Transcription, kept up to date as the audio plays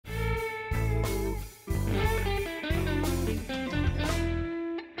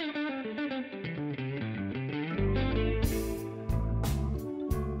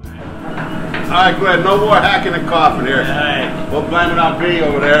Alright, go ahead. No more hacking and coughing here. Alright. We'll blame it on B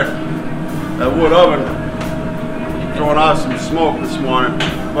over there. That wood oven throwing off some smoke this morning.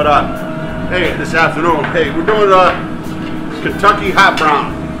 But hey, this afternoon, hey, we're doing Kentucky hot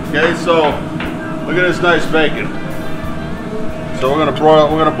brown. Okay, so look at this nice bacon. So we're gonna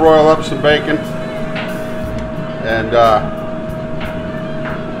broil up some bacon. And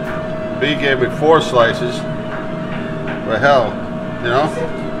B gave me 4 slices. But hell, you know.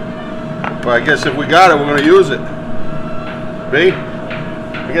 But I guess if we got it, we're gonna use it. B?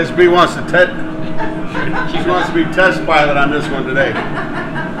 I guess B wants to she wants to be test pilot on this one today.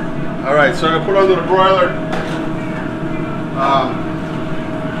 All right, so I'm gonna put it under the broiler.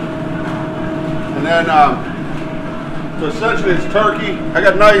 And then, so essentially it's turkey. I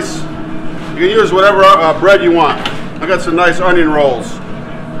got nice, you can use whatever bread you want. I got some nice onion rolls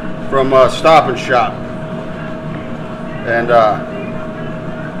from Stop and Shop. And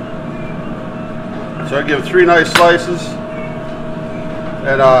so I give 3 nice slices.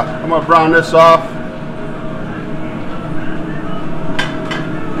 And I'm gonna brown this off.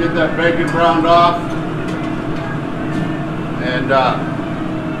 Get that bacon browned off. And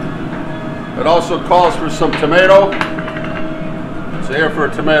it also calls for some tomato. So here for a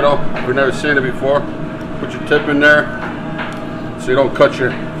tomato, if you've never seen it before, put your tip in there so you don't cut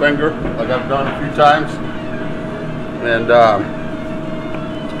your finger like I've done a few times. And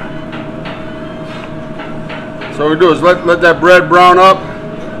so what we do is let that bread brown up,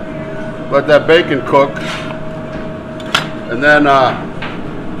 let that bacon cook, and then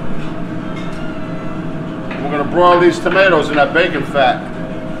we're going to broil these tomatoes in that bacon fat.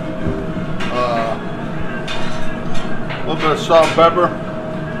 A little bit of salt and pepper.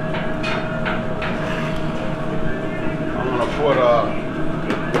 I'm going to put a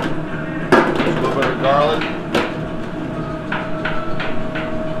little bit of garlic.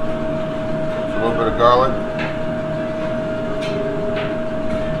 A little bit of garlic.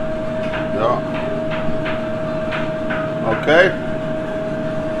 Yeah. Okay.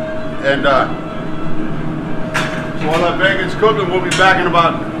 And so while that bacon's cooking, we'll be back in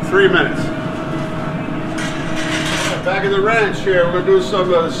about 3 minutes. Back in the ranch here, we're gonna do some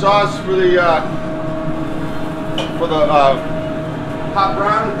sauce for the hot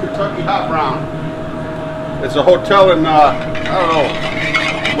brown, Kentucky hot brown. It's a hotel in I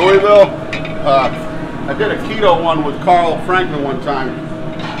don't know, Louisville. I did a keto one with Carl Franklin one time,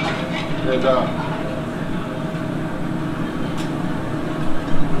 and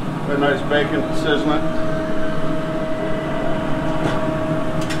a nice bacon sizzling.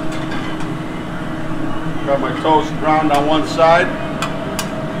 Got my toast browned on one side.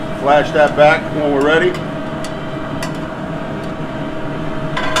 Flash that back when we're ready.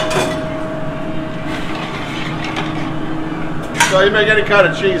 So you make any kind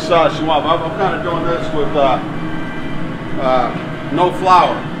of cheese sauce you want. I'm kind of doing this with no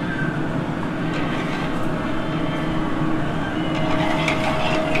flour.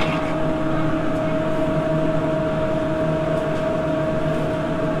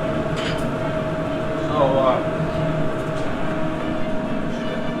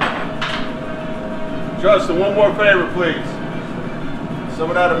 Justin, one more favor, please. Some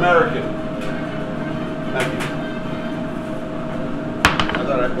of that American. Thank you. I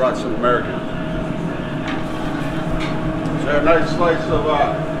thought I brought some American. So a nice slice of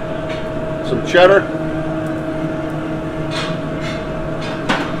some cheddar.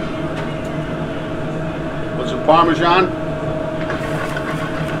 Put some Parmesan.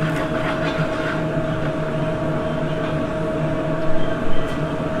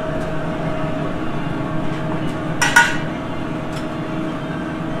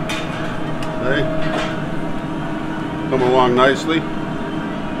 Come along nicely.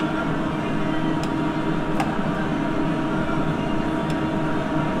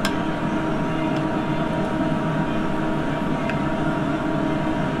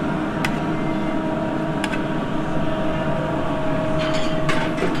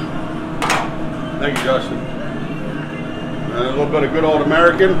 Thank you, Justin. And a little bit of good old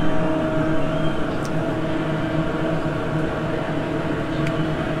American.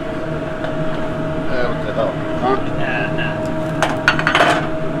 What the hell, huh?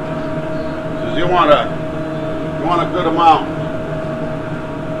 You want a good amount.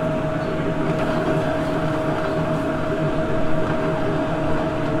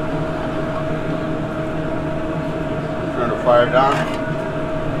 Turn the fire down.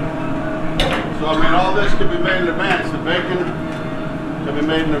 So I mean, all this can be made in advance. The bacon can be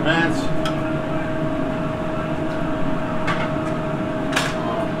made in advance.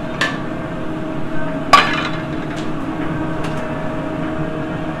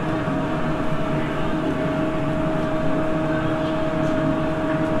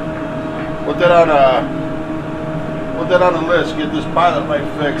 Put that on the list. Get this pilot light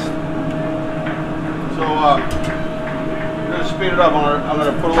fixed. So I'm gonna speed it up. I'm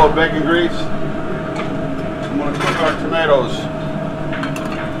gonna put a little bacon grease. I'm gonna cook our tomatoes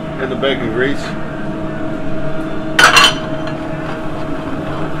in the bacon grease.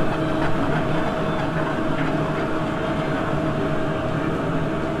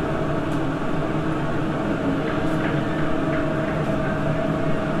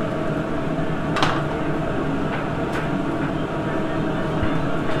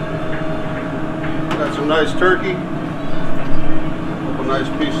 Got some nice turkey. A couple nice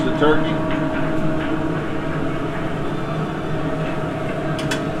pieces of turkey.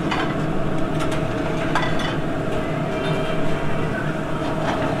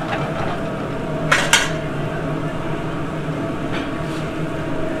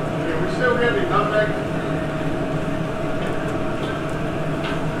 Still getting nutmeg.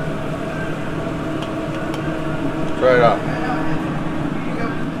 Try it out.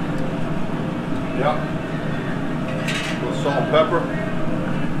 Yep. A little salt and pepper.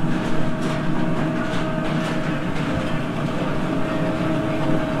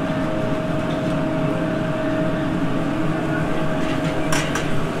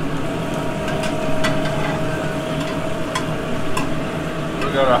 We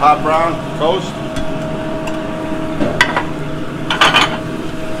got our hot brown toast.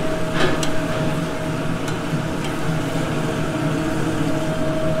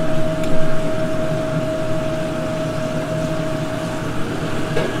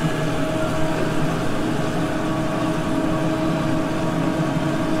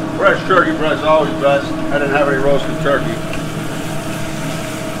 Fresh turkey breast is always best. I didn't have any roasted turkey.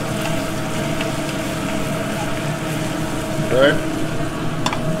 Okay.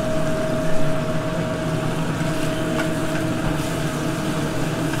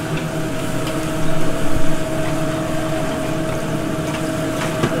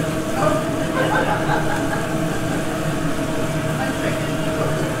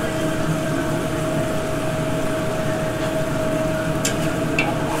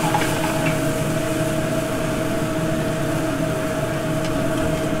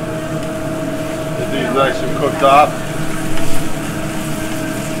 These nice and cooked up.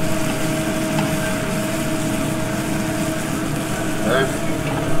 Okay.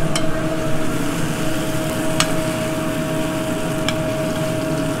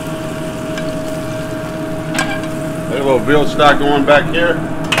 A little veal stock going back here.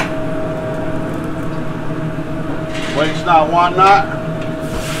 Waste not, want not.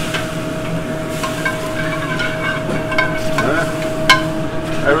 Okay.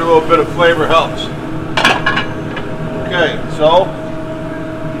 Every little bit of flavor helps. Okay, so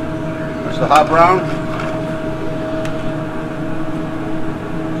there's the hot brown.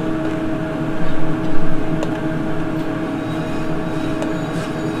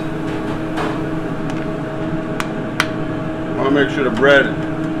 I want to make sure the bread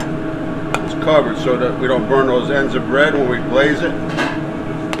is covered so that we don't burn those ends of bread when we glaze it.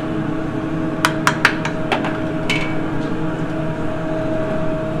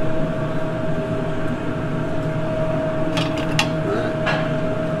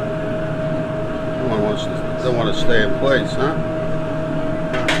 Don't want to stay in place, huh?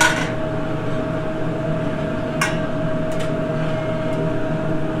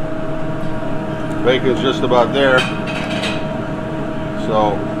 Bacon's just about there.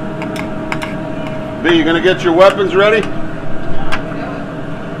 So, B, you gonna get your weapons ready?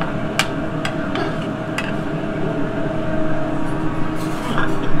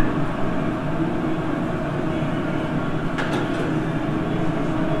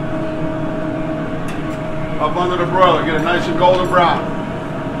 Up under the broiler, get it nice and golden brown.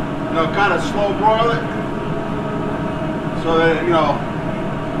 You know, kind of slow broil it so that, you know,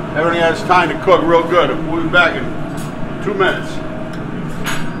 everything has time to cook real good. We'll be back in 2 minutes.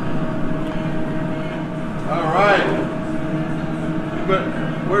 All right. But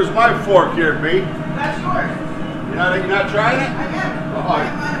where's my fork here, B? That's yours. You're not trying it? I am. Oh. I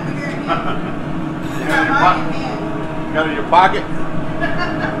am here. You got it in your pocket?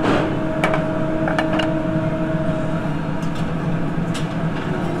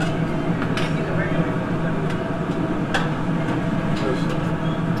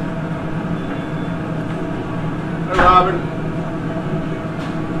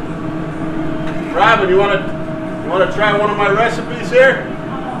 Robin, you want to try one of my recipes here?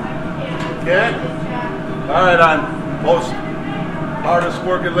 Okay. All right, I'm most hardest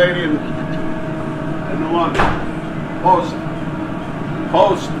working lady in the London. Post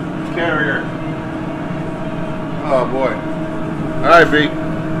carrier. Oh boy. All right, B.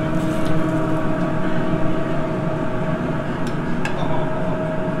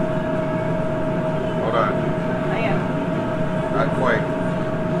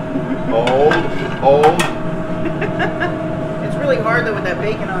 that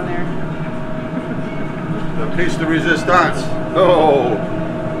bacon on there. The piece de resistance. Oh.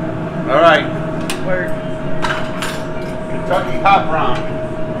 All right. Word. Kentucky hot brown.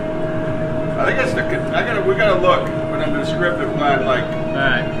 I think it's the. We gotta look in the descriptive line. Like. All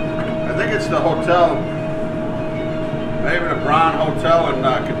right. I think it's the hotel. Maybe the Brown Hotel in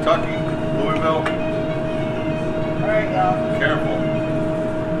Kentucky, Louisville. All right, y'all. Careful.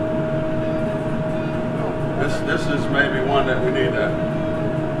 This is maybe one that we need to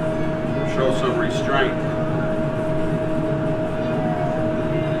show some restraint.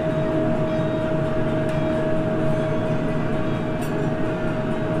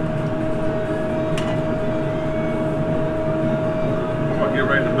 I'm gonna get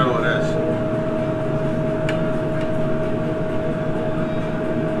right in the middle of this.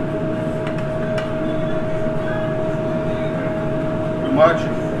 Too much?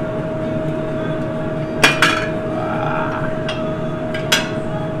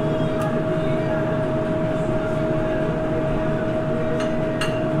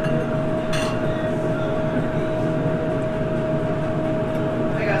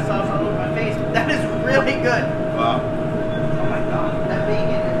 I got sauce all over my face. That is really good. Wow. Oh my god, that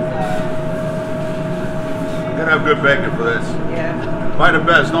bacon is. I'm gonna have good bacon for this. Yeah. Buy the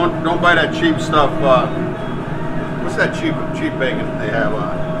best. Don't buy that cheap stuff. What's that cheap bacon they have?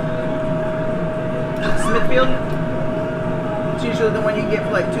 Smithfield. It's usually the one you get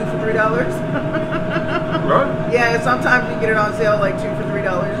for like $2 for $3. Right? Yeah, sometimes you get it on sale like $2 for $3.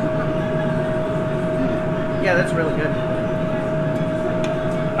 Yeah, that's really good.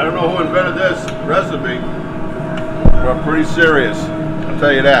 I don't know who invented this recipe, but pretty serious. I'll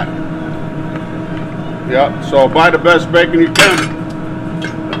tell you that. Yep. So buy the best bacon you can.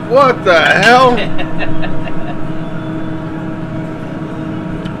 What the hell?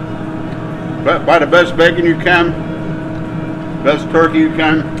 Buy the best bacon you can. Best turkey you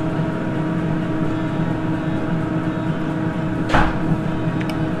can.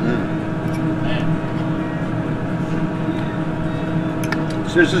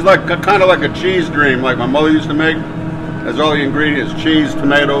 So this is like kind of like a cheese dream, like my mother used to make. Has all the ingredients: cheese,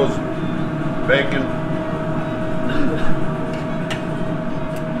 tomatoes, bacon.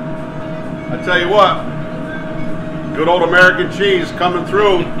 I tell you what, good old American cheese coming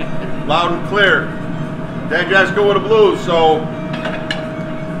through, loud and clear. Dad Jasco with the blues. So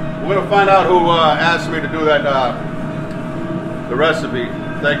we're gonna find out who asked me to do that, the recipe.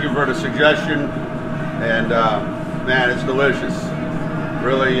 Thank you for the suggestion, and man, it's delicious.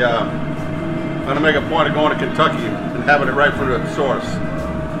 Really, I'm gonna make a point of going to Kentucky and having it right from the source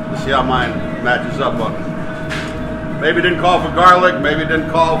to see how mine matches up. Maybe it didn't call for garlic, maybe it didn't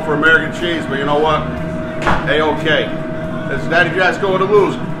call for American cheese, but you know what? A-okay. It's Daddy Jasco with the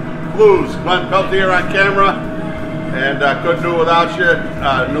blues. Glenn Peltier on camera, and couldn't do it without you.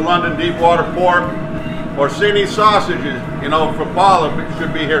 New London Deepwater Pork, Orsini sausages. You know, for Paula, we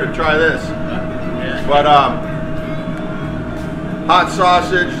should be here to try this. But hot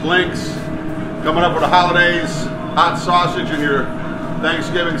sausage, links, coming up with the holidays. Hot sausage in your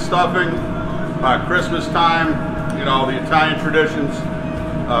Thanksgiving stuffing, Christmas time. You know, the Italian traditions.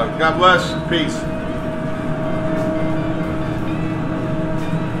 God bless. Peace.